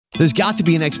There's got to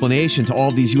be an explanation to all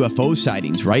of these UFO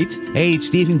sightings, right? Hey, it's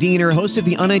Stephen Diener, host of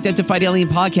the Unidentified Alien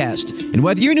Podcast. And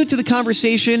whether you're new to the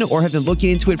conversation or have been looking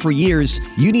into it for years,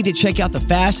 you need to check out the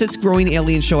fastest growing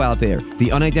alien show out there,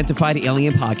 the Unidentified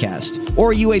Alien Podcast,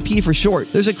 or UAP for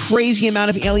short. There's a crazy amount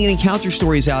of alien encounter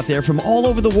stories out there from all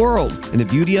over the world. And the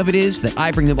beauty of it is that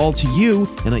I bring them all to you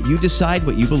and let you decide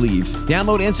what you believe.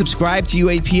 Download and subscribe to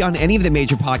UAP on any of the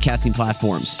major podcasting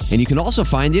platforms. And you can also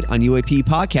find it on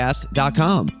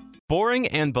UAPpodcast.com. Boring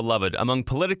and beloved among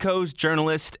politicos,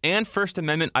 journalists, and First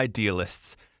Amendment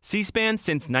idealists, C-SPAN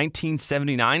since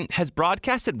 1979 has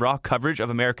broadcasted raw coverage of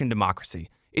American democracy.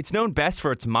 It's known best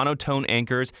for its monotone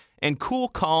anchors and cool,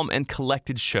 calm, and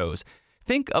collected shows.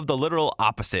 Think of the literal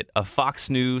opposite of Fox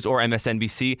News or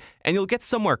MSNBC, and you'll get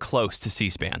somewhere close to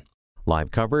C-SPAN.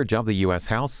 Live coverage of the U.S.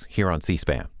 House here on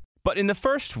C-SPAN. But in the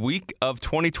first week of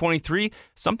 2023,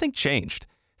 something changed.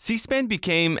 C-SPAN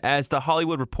became, as The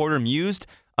Hollywood Reporter mused,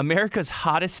 America's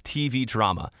hottest TV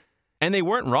drama. And they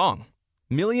weren't wrong.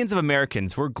 Millions of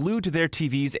Americans were glued to their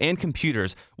TVs and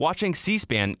computers watching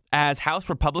C-SPAN as House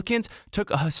Republicans took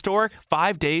a historic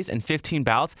 5 days and 15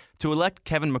 ballots to elect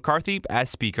Kevin McCarthy as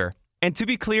Speaker. And to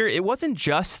be clear, it wasn't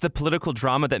just the political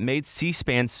drama that made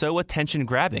C-SPAN so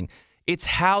attention-grabbing. It's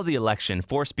how the election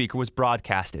for Speaker was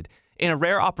broadcasted. In a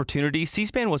rare opportunity,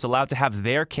 C-SPAN was allowed to have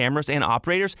their cameras and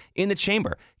operators in the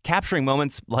chamber, capturing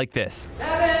moments like this.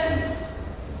 Kevin!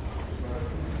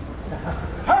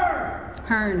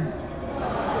 Hearn.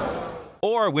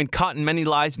 Or when caught in many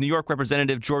lies, New York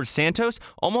Representative George Santos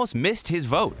almost missed his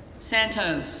vote.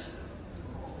 Santos.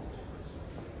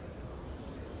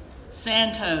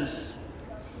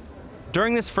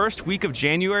 During this first week of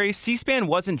January, C-SPAN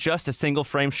wasn't just a single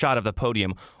frame shot of the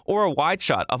podium or a wide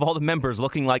shot of all the members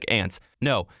looking like ants.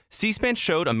 No, C-SPAN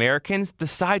showed Americans the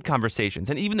side conversations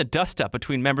and even the dust-up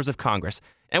between members of Congress.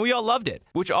 And we all loved it,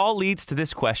 which all leads to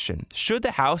this question. Should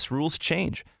the House rules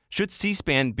change? Should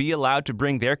C-SPAN be allowed to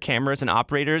bring their cameras and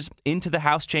operators into the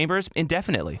House chambers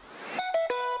indefinitely?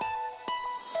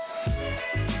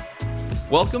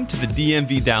 Welcome to the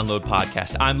DMV Download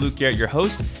Podcast. I'm Luke Garrett, your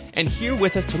host, and here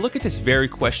with us to look at this very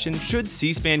question, should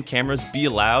C-SPAN cameras be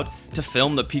allowed to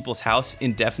film the People's House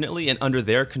indefinitely and under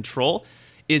their control,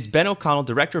 is Ben O'Connell,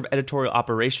 Director of Editorial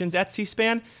Operations at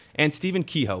C-SPAN, and Stephen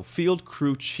Kehoe, Field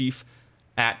Crew Chief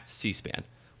at C-SPAN.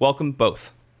 Welcome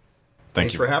both.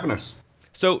 Thanks for having us.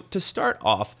 So to start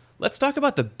off, let's talk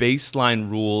about the baseline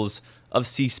rules of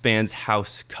C-SPAN's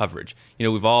House coverage. You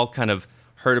know, we've all kind of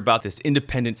heard about this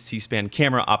independent C-SPAN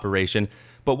camera operation,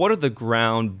 but what are the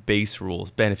ground base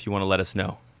rules? Ben, if you want to let us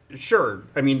know. Sure.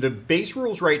 I mean, the base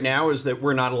rules right now is that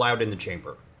we're not allowed in the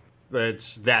chamber.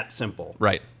 It's that simple.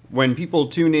 Right. When people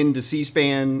tune in to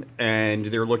C-SPAN and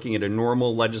they're looking at a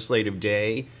normal legislative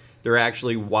day, they're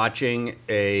actually watching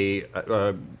a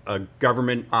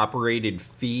government-operated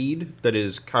feed that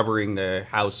is covering the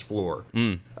House floor.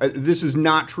 This is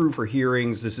not true for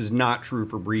hearings. This is not true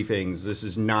for briefings. This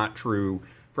is not true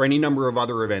for any number of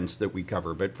other events that we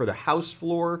cover. But for the House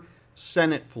floor,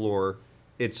 Senate floor,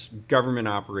 it's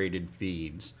government-operated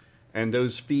feeds. And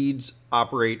those feeds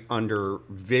operate under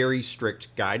very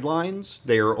strict guidelines.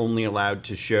 They are only allowed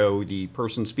to show the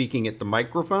person speaking at the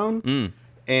microphone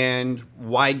and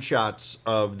wide shots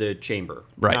of the chamber.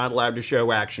 Right. Not allowed to show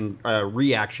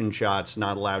reaction shots,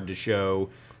 not allowed to show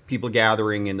people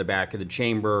gathering in the back of the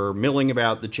chamber, milling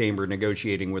about the chamber,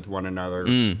 negotiating with one another,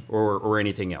 or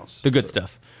anything else. The good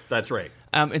stuff. That's right.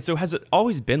 And so has it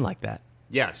always been like that?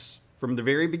 Yes. From the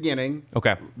very beginning,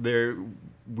 Okay.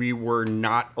 We were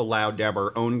not allowed to have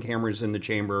our own cameras in the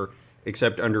chamber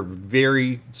except under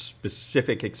very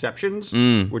specific exceptions,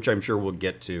 which I'm sure we'll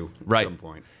get to at some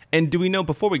point. And do we know,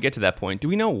 before we get to that point, do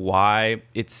we know why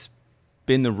it's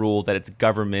been the rule that it's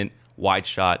government wide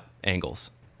shot angles?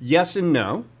 Yes and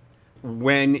no.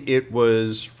 When it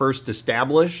was first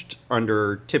established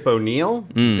under Tip O'Neill,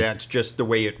 that's just the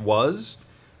way it was.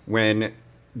 When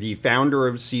the founder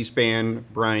of C-SPAN,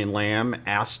 Brian Lamb,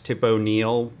 asked Tip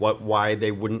O'Neill why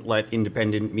they wouldn't let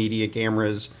independent media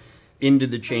cameras into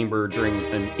the chamber during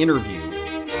an interview.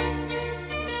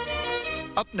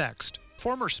 Up next,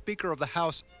 former Speaker of the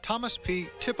House, Thomas P.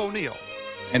 Tip O'Neill.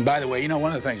 And by the way, you know,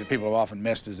 one of the things that people have often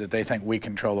missed is that they think we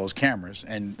control those cameras,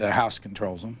 and the House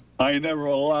controls them. I never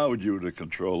allowed you to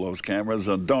control those cameras,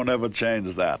 and don't ever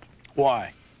change that.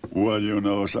 Why? Well, you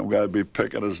know, some guy would be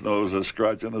picking his nose or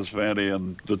scratching his fanny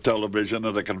and the television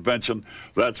at a convention.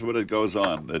 That's what it goes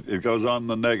on. It goes on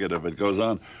the negative. It goes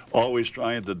on always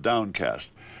trying to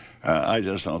downcast. I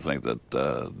just don't think that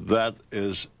that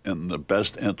is in the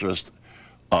best interest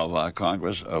of our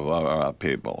Congress, of our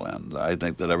people. And I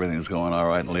think that everything's going all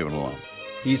right, and leave it alone.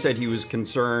 He said he was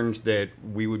concerned that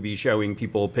we would be showing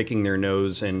people picking their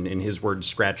nose and, in his words,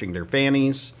 scratching their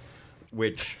fannies,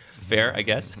 which... Fair, I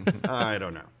guess. I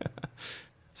don't know.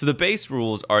 So the base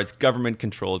rules are it's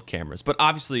government-controlled cameras. But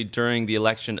obviously, during the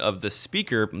election of the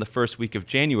speaker in the first week of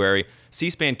January,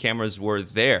 C-SPAN cameras were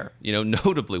there.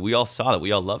 Notably, we all saw that.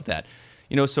 We all loved that.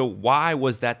 So why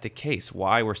was that the case?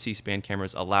 Why were C-SPAN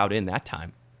cameras allowed in that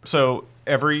time? So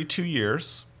every 2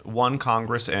 years, one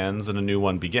Congress ends and a new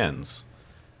one begins.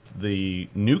 The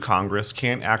new Congress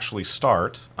can't actually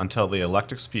start until they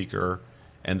elect a speaker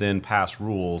and then pass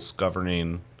rules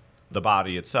governing the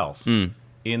body itself.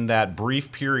 In that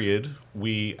brief period,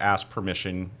 we ask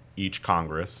permission each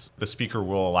Congress. The speaker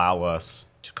will allow us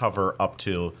to cover up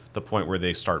to the point where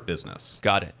they start business.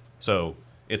 Got it. So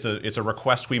it's a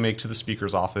request we make to the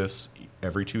speaker's office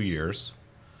every 2 years.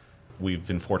 We've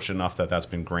been fortunate enough that that's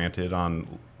been granted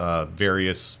on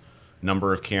various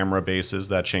number of camera bases.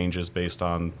 That changes based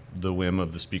on the whim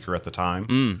of the speaker at the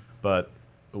time. But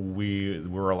we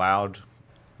were allowed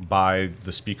by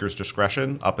the speaker's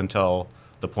discretion up until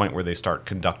the point where they start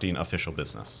conducting official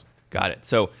business. Got it.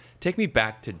 So take me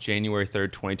back to January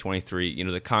 3rd, 2023.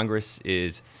 The Congress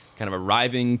is kind of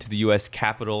arriving to the U.S.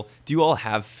 Capitol. Do you all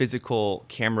have physical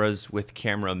cameras with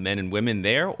cameramen and women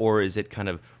there, or is it kind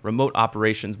of remote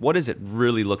operations? What is it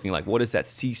really looking like? What does that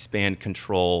C-SPAN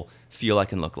control feel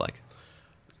like and look like?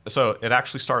 So it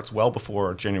actually starts well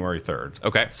before January 3rd.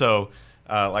 Okay. So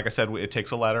like I said, it takes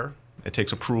a letter. It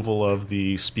takes approval of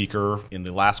the speaker in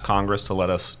the last Congress to let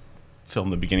us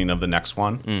film the beginning of the next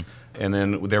one. And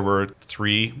then there were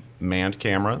 3 manned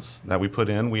cameras that we put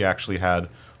in. We actually had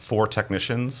 4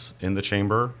 technicians in the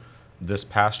chamber this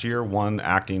past year, one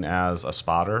acting as a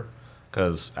spotter,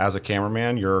 because as a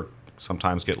cameraman, you're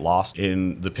sometimes get lost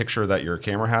in the picture that your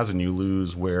camera has and you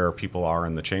lose where people are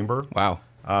in the chamber. Wow.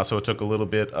 So it took a little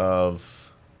bit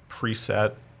of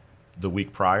preset the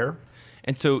week prior.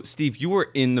 And so, Steve, you were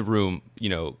in the room,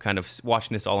 kind of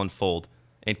watching this all unfold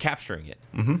and capturing it.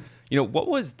 What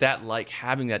was that like,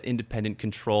 having that independent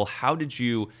control? How did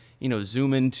you,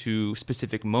 zoom into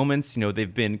specific moments?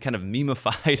 They've been kind of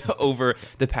memified over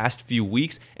the past few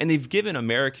weeks, and they've given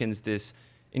Americans this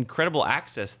incredible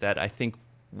access that I think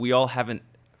we all haven't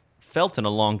felt in a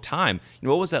long time.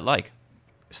 What was that like?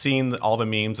 Seeing all the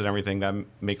memes and everything, that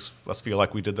makes us feel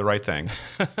like we did the right thing.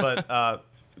 But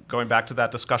going back to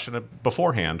that discussion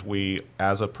beforehand, we,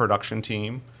 as a production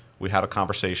team, we had a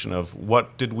conversation of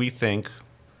what did we think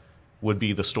would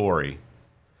be the story.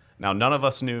 Now, none of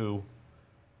us knew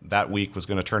that week was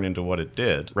going to turn into what it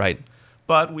did. Right.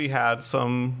 But we had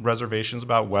some reservations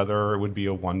about whether it would be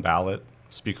a one-ballot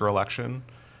speaker election.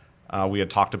 We had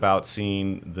talked about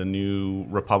seeing the new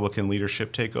Republican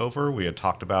leadership take over. We had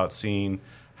talked about seeing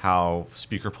how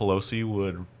Speaker Pelosi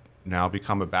would now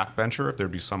become a backbencher, if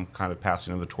there'd be some kind of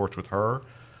passing of the torch with her.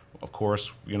 Of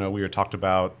course, we had talked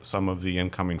about some of the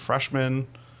incoming freshmen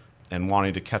and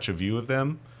wanting to catch a view of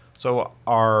them. So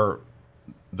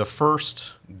the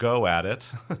first go at it,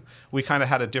 we kind of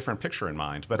had a different picture in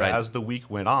mind. But right. As the week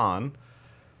went on,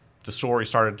 the story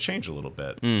started to change a little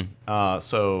bit.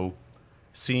 So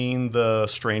seeing the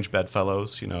strange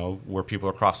bedfellows, where people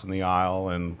are crossing the aisle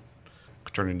and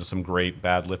turning into some great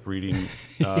bad lip reading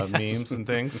memes and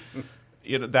things,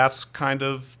 that's kind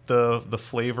of the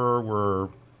flavor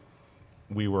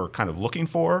we were kind of looking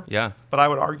for. Yeah. But I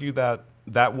would argue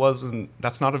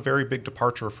that's not a very big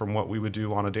departure from what we would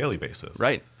do on a daily basis.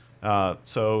 Right.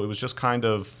 So it was just kind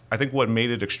of, I think what made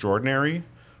it extraordinary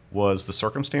was the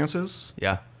circumstances.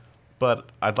 Yeah. But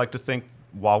I'd like to think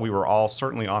while we were all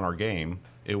certainly on our game,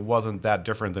 it wasn't that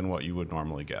different than what you would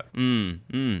normally get.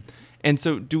 And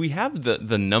so do we have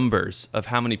the numbers of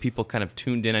how many people kind of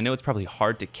tuned in? I know it's probably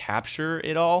hard to capture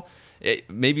it all.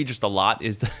 Maybe just a lot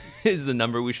is the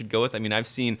number we should go with. I mean, I've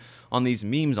seen on these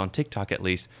memes on TikTok at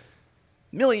least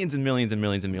millions and millions and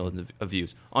millions and millions of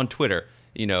views. On Twitter,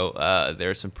 there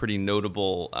are some pretty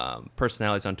notable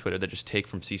personalities on Twitter that just take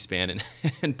from C-SPAN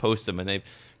and post them, and they've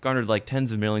garnered like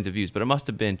tens of millions of views. But it must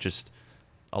have been just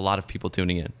a lot of people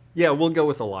tuning in. Yeah, we'll go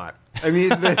with a lot. I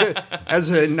mean, as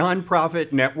a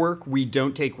nonprofit network, we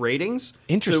don't take ratings.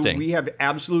 Interesting. So we have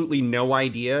absolutely no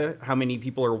idea how many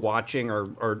people are watching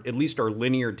or at least our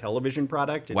linear television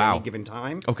product at any given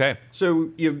time. Okay.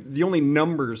 So the only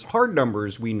hard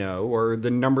numbers we know are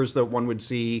the numbers that one would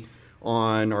see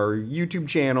on our YouTube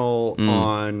channel,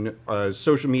 on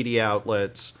social media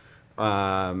outlets,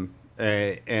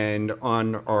 and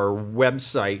on our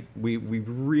website.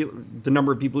 The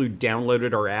number of people who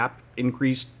downloaded our app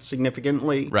increased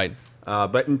significantly. Right.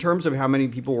 But in terms of how many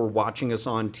people were watching us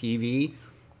on TV,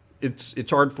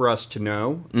 it's hard for us to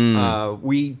know.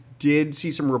 We did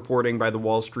see some reporting by the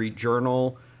Wall Street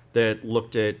Journal that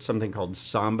looked at something called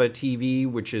Samba TV,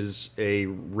 which is a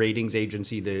ratings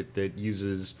agency that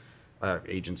uses a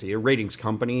ratings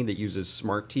company that uses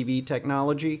smart TV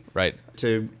technology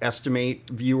to estimate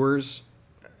viewers.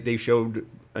 They showed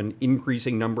an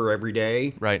increasing number every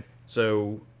day. Right.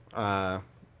 So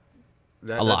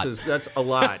that's a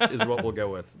lot is what we'll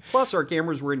go with. Plus, our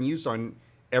cameras were in use on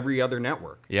every other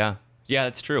network. Yeah,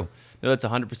 that's true. No, that's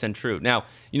 100% true. Now,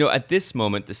 at this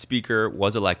moment, the speaker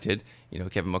was elected.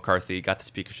 Kevin McCarthy got the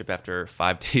speakership after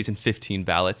 5 days and 15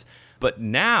 ballots. But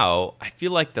now I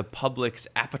feel like the public's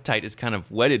appetite is kind of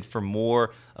whetted for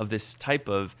more of this type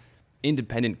of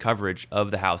independent coverage of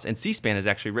the House. And C-SPAN has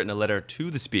actually written a letter to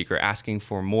the speaker asking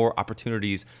for more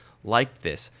opportunities like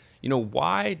this.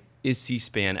 Why is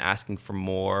C-SPAN asking for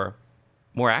more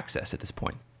access at this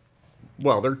point?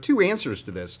 Well, there are two answers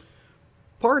to this.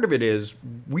 Part of it is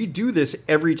we do this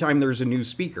every time there's a new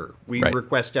speaker. We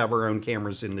request to have our own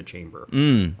cameras in the chamber.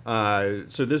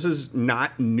 So this is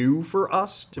not new for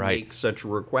us to make such a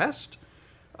request.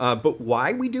 But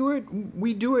why we do it?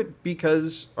 We do it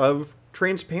because of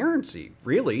transparency,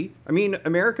 really. I mean,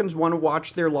 Americans want to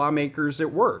watch their lawmakers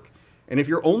at work. And if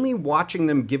you're only watching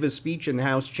them give a speech in the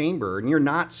House chamber and you're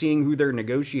not seeing who they're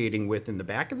negotiating with in the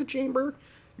back of the chamber,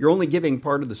 you're only giving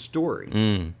part of the story.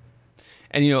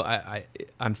 And,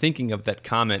 I'm thinking of that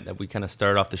comment that we kind of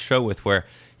started off the show with where,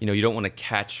 you don't want to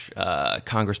catch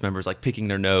Congress members like picking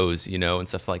their nose, and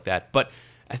stuff like that. But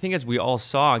I think as we all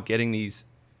saw, getting these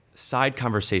side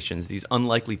conversations, these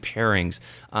unlikely pairings,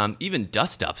 even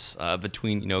dust-ups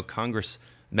between, Congress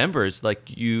members, like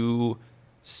you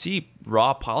see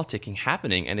raw politicking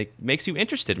happening and it makes you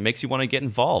interested. It makes you want to get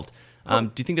involved.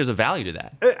 Do you think there's a value to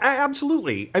that?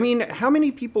 Absolutely. I mean, how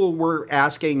many people were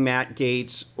asking Matt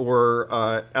Gaetz or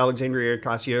Alexandria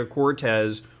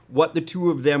Ocasio-Cortez what the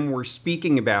two of them were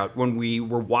speaking about when we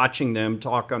were watching them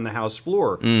talk on the House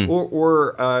floor?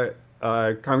 Or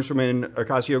Congresswoman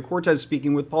Ocasio-Cortez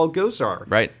speaking with Paul Gosar.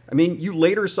 Right. I mean, you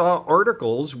later saw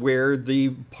articles where the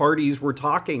parties were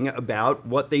talking about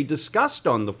what they discussed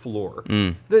on the floor.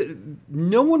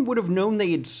 No one would have known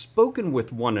they had spoken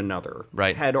with one another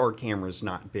had our cameras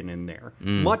not been in there,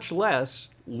 much less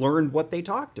learned what they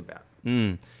talked about.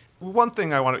 One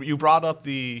thing you brought up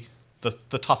the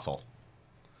tussle.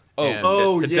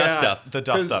 The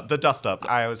dust up.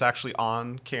 I was actually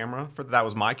on camera that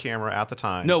was my camera at the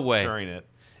time. No way. During it.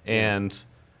 And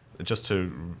just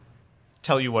to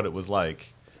tell you what it was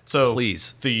like. So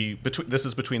please. This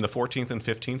is between the 14th and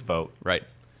 15th vote. Right.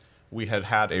 We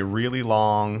had a really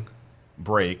long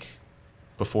break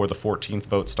before the 14th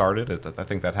vote started. I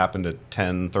think that happened at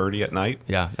 10:30 at night.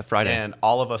 Yeah, that Friday. And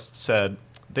all of us said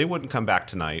they wouldn't come back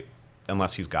tonight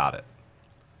unless he's got it.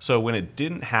 So when it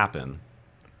didn't happen,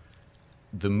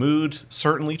 the mood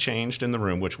certainly changed in the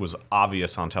room, which was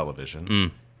obvious on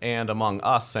television, and among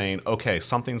us saying, okay,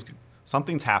 something's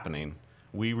happening.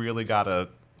 We really got to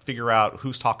figure out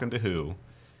who's talking to who.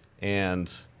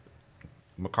 And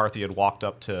McCarthy had walked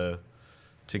up to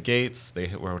Gaetz.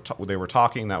 They were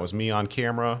talking. That was me on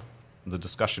camera. The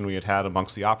discussion we had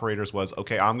amongst the operators was,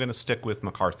 okay, I'm going to stick with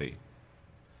McCarthy.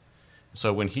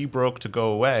 So when he broke to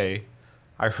go away,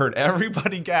 I heard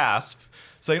everybody gasp,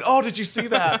 saying, "Oh, did you see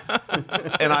that?"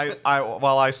 And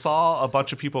while I saw a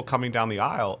bunch of people coming down the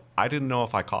aisle, I didn't know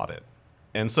if I caught it.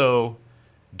 And so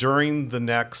during the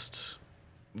next,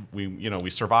 we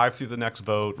survived through the next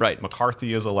vote. Right.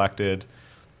 McCarthy is elected.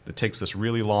 It takes this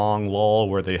really long lull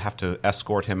where they have to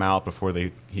escort him out before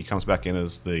he comes back in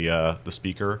as the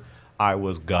speaker. I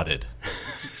was gutted.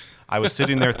 I was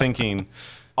sitting there thinking,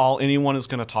 all anyone is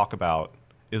going to talk about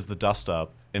is the dust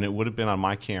up. And it would have been on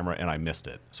my camera, and I missed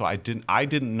it. So I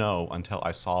didn't know until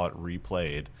I saw it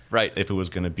replayed, if it was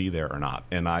going to be there or not.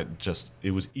 And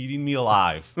it was eating me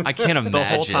alive. I can't imagine the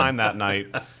whole time that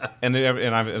night. And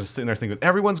I was sitting there thinking,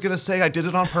 everyone's going to say I did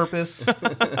it on purpose,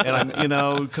 and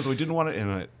because we didn't want it.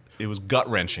 And it was gut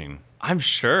wrenching. I'm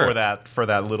sure for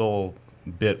that little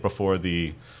bit before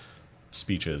the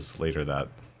speeches later that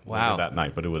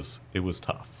night. But it was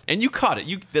tough. And you caught it.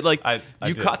 You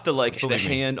caught the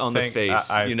hand on the face.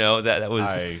 That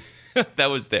was that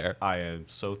was there. I am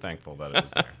so thankful that it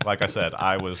was there. Like I said,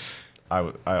 I was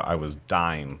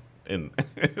dying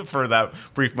for that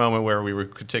brief moment where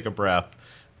could take a breath,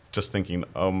 just thinking,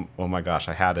 oh my gosh,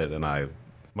 I had it, and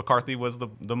McCarthy was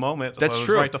the moment. That's so I was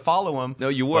true. right to follow him. No,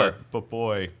 you were. But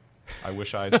boy, I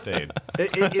wish I had stayed.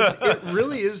 It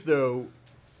really is though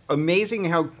amazing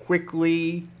how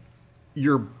quickly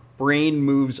your brain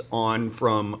moves on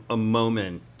from a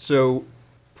moment. So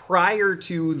prior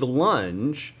to the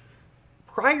lunge,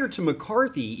 prior to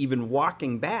McCarthy even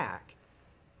walking back,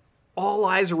 all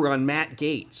eyes were on Matt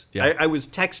Gaetz. Yeah. I was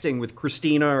texting with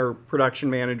Christina, our production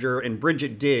manager, and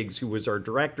Bridget Diggs, who was our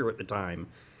director at the time.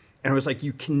 And I was like,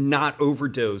 you cannot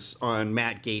overdose on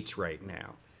Matt Gaetz right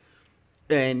now.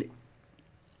 And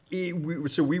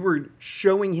so we were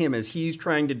showing him as he's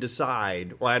trying to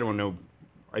decide, well, I don't know,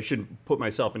 I shouldn't put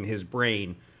myself in his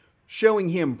brain, showing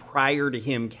him prior to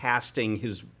him casting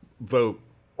his vote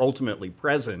ultimately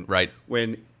present. Right.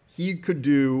 When he could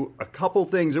do a couple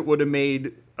things that would have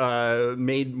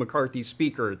made McCarthy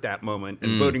speaker at that moment,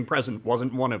 and voting present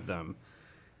wasn't one of them.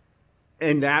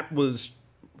 And that was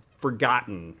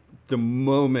forgotten the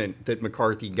moment that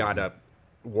McCarthy got up,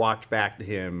 walked back to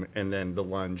him, and then the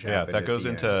lunge happened. Yeah, that goes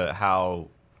into how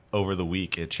over the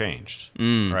week it changed,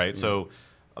 right? So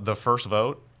the first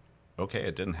vote, okay,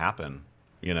 it didn't happen.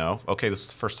 Okay, this is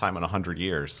the first time in 100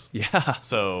 years. Yeah.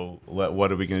 So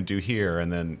what are we going to do here?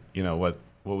 And then,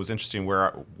 what was interesting,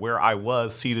 where I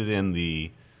was seated in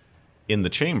the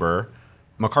chamber,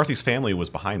 McCarthy's family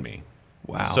was behind me.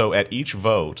 Wow. So at each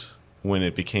vote, when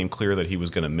it became clear that he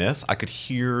was going to miss, I could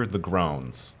hear the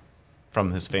groans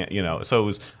from his fan.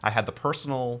 So I had the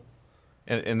personal,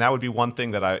 and that would be one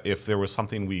thing that if there was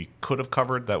something we could have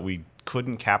covered that we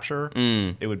couldn't capture,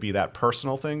 it would be that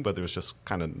personal thing, but there was just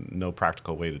kind of no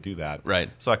practical way to do that. Right.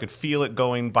 So I could feel it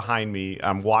going behind me.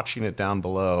 I'm watching it down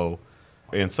below.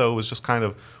 And so it was just kind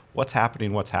of what's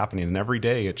happening. And every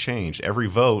day it changed. Every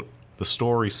vote, the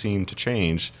story seemed to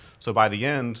change. So by the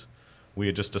end, we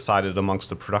had just decided amongst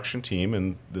the production team,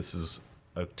 and this is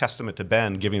a testament to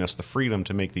Ben giving us the freedom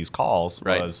to make these calls,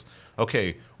 right. was,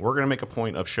 okay, we're going to make a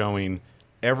point of showing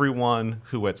everyone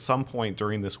who at some point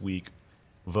during this week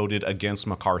voted against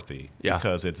McCarthy,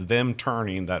 because it's them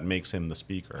turning that makes him the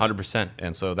speaker. 100%.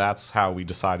 And so that's how we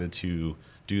decided to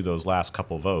do those last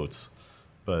couple votes.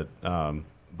 But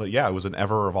yeah, it was an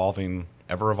ever evolving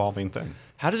thing.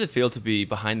 How does it feel to be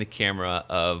behind the camera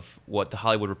of what the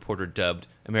Hollywood Reporter dubbed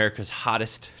America's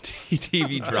hottest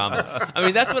TV drama? I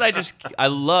mean, that's what I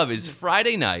love is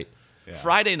Friday night,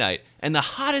 and the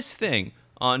hottest thing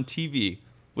on TV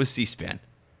was C-SPAN.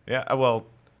 Yeah, well,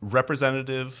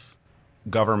 representative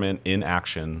government in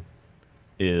action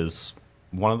is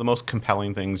one of the most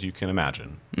compelling things you can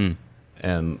imagine.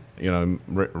 And,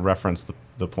 reference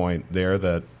the point there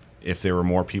that if there were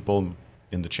more people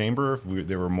in the chamber, if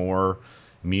there were more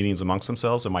meetings amongst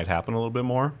themselves, it might happen a little bit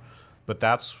more. But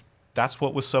that's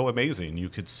what was so amazing. You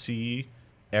could see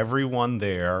everyone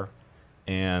there,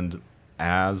 and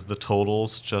as the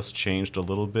totals just changed a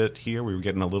little bit here, we were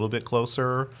getting a little bit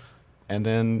closer, and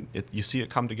then you see it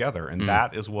come together, and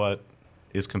that is what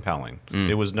is compelling.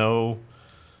 It was no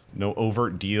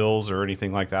overt deals or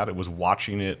anything like that. It was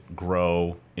watching it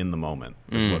grow in the moment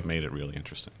is what made it really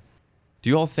interesting. Do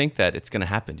you all think that it's going to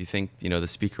happen? Do you think, the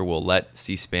speaker will let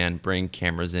C-SPAN bring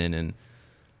cameras in and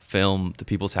film the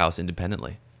People's House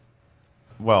independently?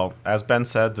 Well, as Ben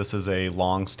said, this is a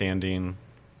long-standing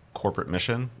corporate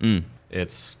mission.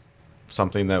 It's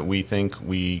something that we think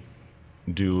we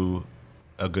do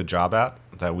a good job at,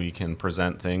 that we can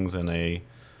present things in a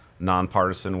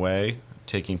nonpartisan way,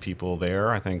 taking people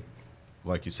there. I think,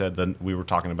 like you said, we were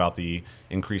talking about the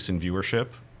increase in viewership,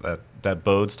 that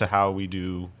bodes to how we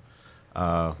do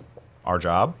our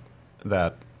job,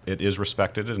 that it is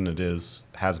respected and it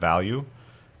has value,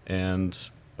 and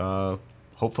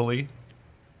hopefully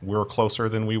we're closer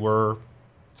than we were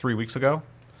 3 weeks ago.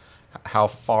 How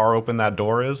far open that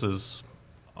door is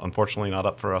unfortunately not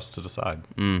up for us to decide.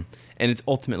 And it's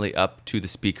ultimately up to the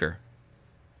speaker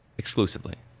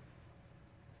exclusively,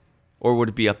 or would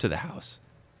it be up to the House?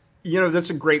 That's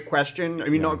a great question. I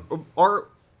mean, our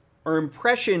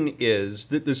impression is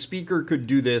that the speaker could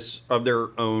do this of their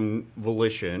own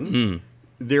volition.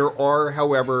 There are,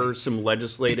 however, some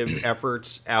legislative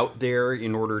efforts out there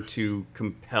in order to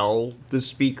compel the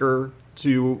speaker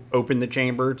to open the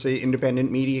chamber to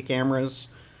independent media cameras.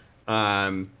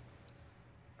 I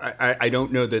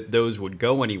don't know that those would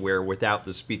go anywhere without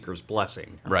the speaker's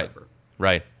blessing. However.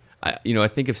 Right. I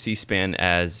think of C-SPAN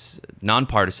as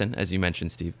nonpartisan, as you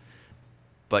mentioned, Steve.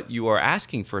 But you are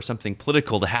asking for something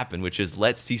political to happen, which is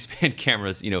let C-SPAN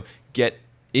cameras, get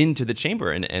into the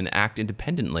chamber and act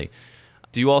independently.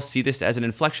 Do you all see this as an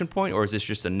inflection point, or is this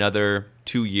just another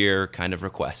 2-year kind of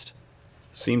request?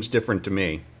 Seems different to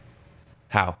me.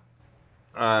 How?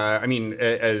 I mean,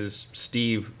 as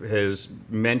Steve has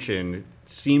mentioned, it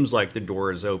seems like the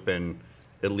door is open,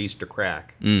 at least a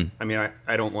crack. I mean,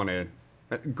 I don't want to...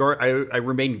 I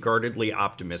remain guardedly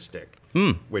optimistic,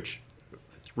 which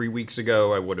 3 weeks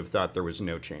ago I would have thought there was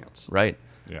no chance. Right.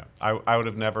 Yeah. I would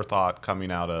have never thought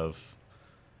coming out of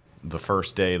the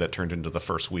first day that turned into the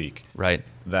first week, Right.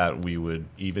 that we would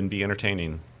even be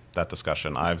entertaining that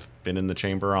discussion. I've been in the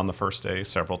chamber on the first day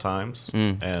several times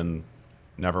and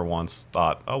never once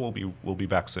thought, oh, we'll be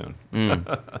back soon.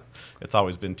 It's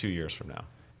always been 2 years from now.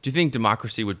 Do you think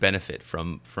democracy would benefit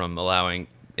from allowing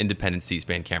independent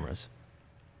C-SPAN cameras?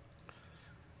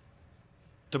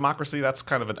 Democracy, that's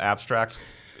kind of an abstract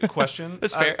question.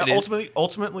 That's fair. It is.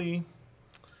 Ultimately,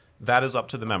 that is up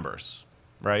to the members,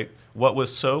 right? What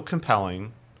was so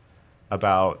compelling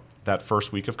about that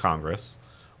first week of Congress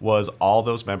was all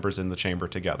those members in the chamber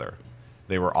together.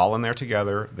 They were all in there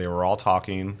together. They were all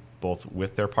talking, both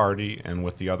with their party and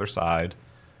with the other side.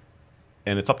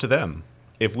 And it's up to them.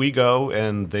 If we go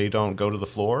and they don't go to the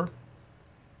floor,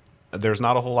 there's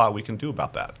not a whole lot we can do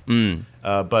about that.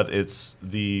 But it's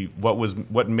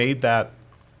what made that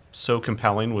so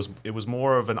compelling was it was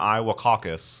more of an Iowa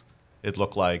caucus, it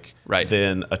looked like, right,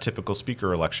 than a typical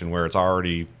speaker election where it's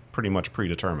already pretty much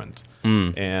predetermined.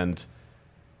 And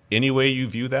any way you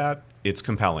view that, it's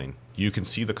compelling. You can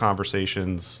see the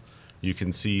conversations, you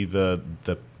can see the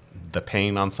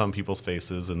pain on some people's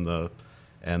faces and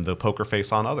the poker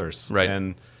face on others. Right.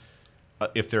 And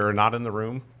if they're not in the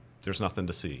room, there's nothing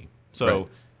to see. So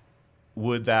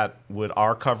would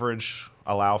our coverage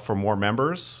allow for more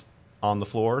members on the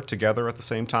floor together at the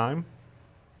same time?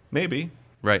 Maybe.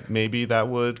 Right. Maybe that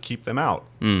would keep them out.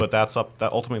 But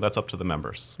ultimately that's up to the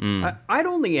members. I'd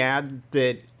only add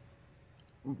that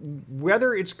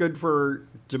whether it's good for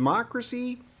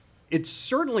democracy, it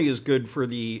certainly is good for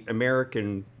the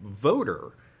American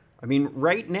voter. I mean,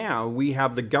 right now we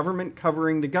have the government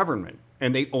covering the government,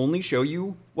 and they only show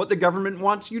you what the government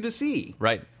wants you to see.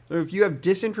 Right. So if you have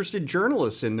disinterested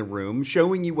journalists in the room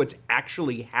showing you what's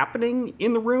actually happening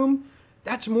in the room,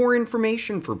 that's more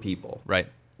information for people. Right.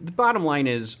 The bottom line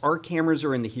is our cameras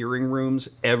are in the hearing rooms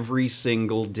every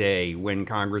single day when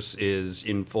Congress is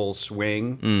in full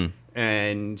swing.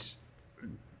 And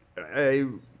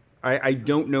I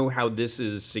don't know how this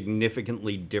is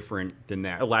significantly different than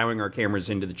that. Allowing our cameras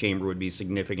into the chamber would be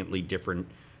significantly different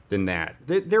than that.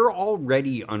 They're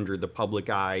already under the public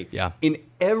eye in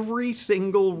every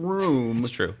single room That's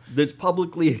true. that's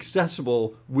publicly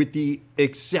accessible with the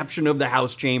exception of the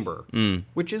House chamber,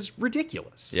 which is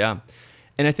ridiculous. Yeah.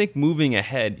 And I think moving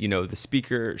ahead, the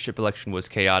speakership election was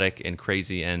chaotic and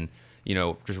crazy and,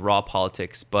 just raw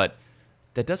politics, but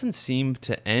that doesn't seem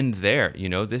to end there.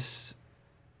 This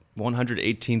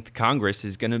 118th Congress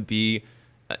is going to be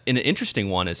an interesting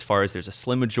one as far as there's a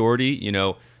slim majority,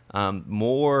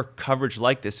 more coverage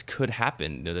like this could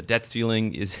happen. The debt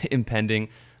ceiling is impending.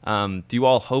 Do you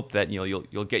all hope that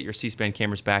you'll get your C-SPAN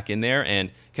cameras back in there and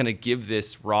kind of give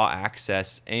this raw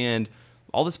access and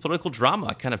all this political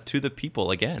drama kind of to the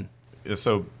people again?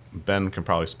 So Ben can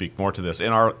probably speak more to this.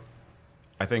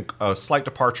 I think a slight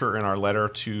departure in our letter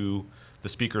to the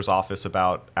Speaker's office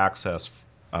about access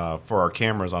for our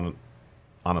cameras on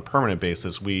a permanent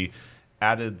basis, we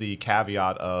added the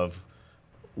caveat of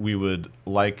we would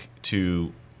like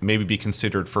to maybe be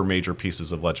considered for major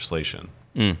pieces of legislation.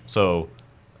 So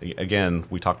again,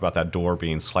 we talked about that door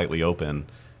being slightly open.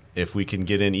 If we can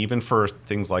get in even for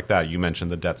things like that, you mentioned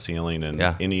the debt ceiling and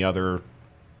any other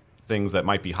things that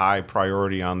might be high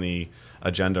priority on the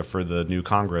agenda for the new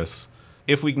Congress,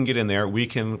 if we can get in there, we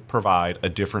can provide a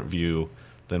different view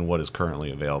than what is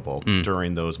currently available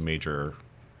during those major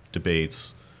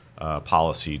debates,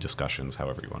 policy discussions,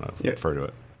 however you want to refer to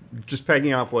it. Just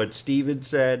pegging off what Steve had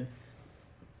said,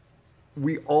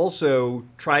 we also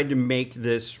tried to make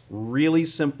this really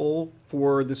simple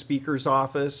for the Speaker's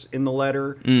office in the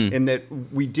letter, in that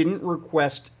we didn't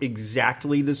request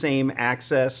exactly the same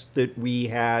access that we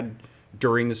had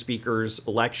during the Speaker's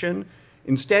election.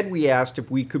 Instead, we asked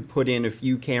if we could put in a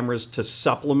few cameras to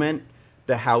supplement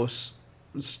the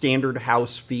standard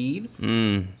House feed.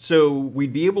 So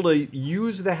we'd be able to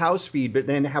use the House feed, but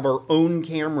then have our own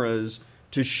cameras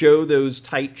to show those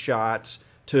tight shots,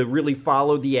 to really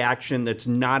follow the action that's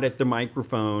not at the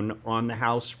microphone on the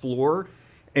House floor.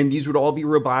 And these would all be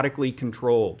robotically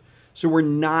controlled. So we're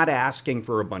not asking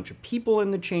for a bunch of people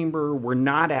in the chamber. We're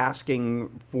not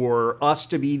asking for us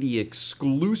to be the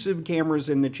exclusive cameras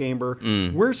in the chamber.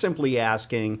 We're simply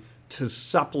asking to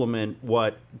supplement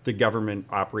what the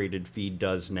government-operated feed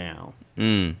does now.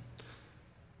 So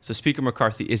Speaker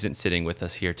McCarthy isn't sitting with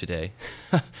us here today.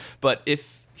 But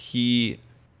if he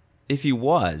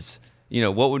was,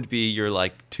 what would be your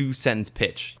 2-sentence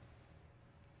pitch?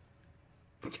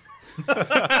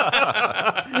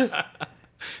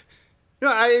 No,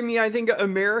 I think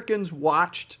Americans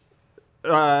watched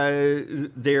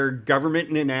their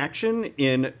government in action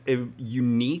in a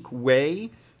unique way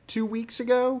 2 weeks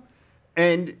ago.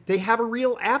 And they have a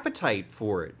real appetite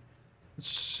for it.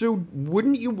 So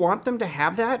wouldn't you want them to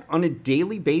have that on a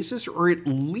daily basis, or at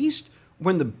least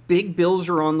when the big bills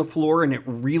are on the floor and it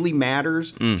really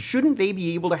matters? Shouldn't they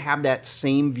be able to have that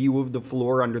same view of the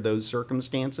floor under those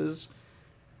circumstances?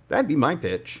 That'd be my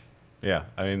pitch. Yeah,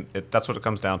 I mean, that's what it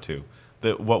comes down to.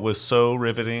 What was so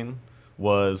riveting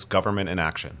was government in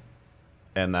action.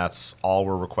 And that's all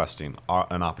we're requesting,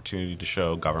 an opportunity to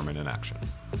show government in action.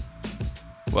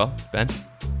 Well, Ben,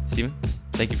 Stephen,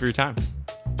 thank you for your time.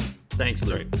 Thanks,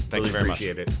 Lou. Thank you very much.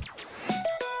 Appreciate it.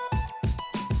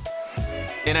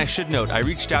 And I should note, I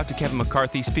reached out to Kevin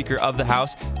McCarthy, Speaker of the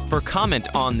House, for comment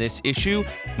on this issue.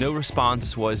 No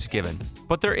response was given.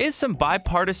 But there is some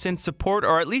bipartisan support,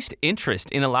 or at least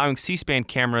interest, in allowing C-SPAN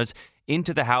cameras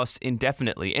into the House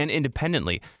indefinitely and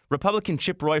independently. Republican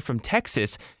Chip Roy from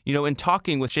Texas, in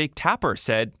talking with Jake Tapper,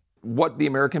 said, what the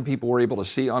American people were able to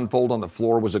see unfold on the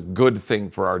floor was a good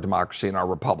thing for our democracy and our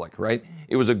republic, right?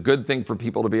 It was a good thing for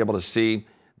people to be able to see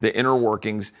the inner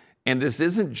workings. And this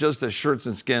isn't just a shirts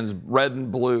and skins, red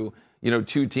and blue,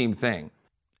 two-team thing.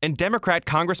 And Democrat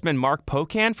Congressman Mark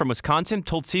Pocan from Wisconsin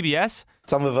told CBS,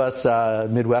 some of us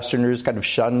Midwesterners kind of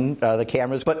shun the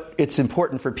cameras, but it's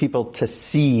important for people to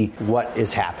see what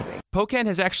is happening. Pocan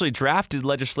has actually drafted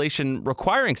legislation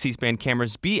requiring C-SPAN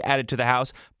cameras be added to the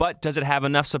House, but does it have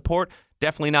enough support?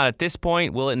 Definitely not at this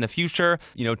point. Will it in the future?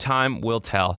 Time will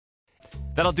tell.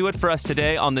 That'll do it for us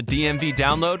today on the DMV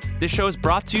Download. This show is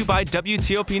brought to you by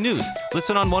WTOP News.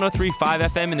 Listen on 103.5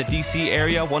 FM in the D.C.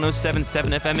 area,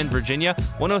 107.7 FM in Virginia,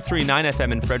 103.9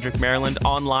 FM in Frederick, Maryland,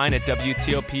 online at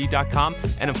WTOP.com,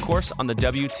 and of course on the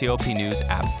WTOP News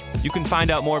app. You can find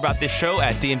out more about this show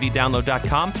at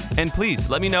DMVDownload.com. And please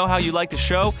let me know how you like the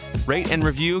show. Rate and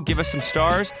review, give us some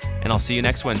stars, and I'll see you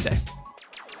next Wednesday.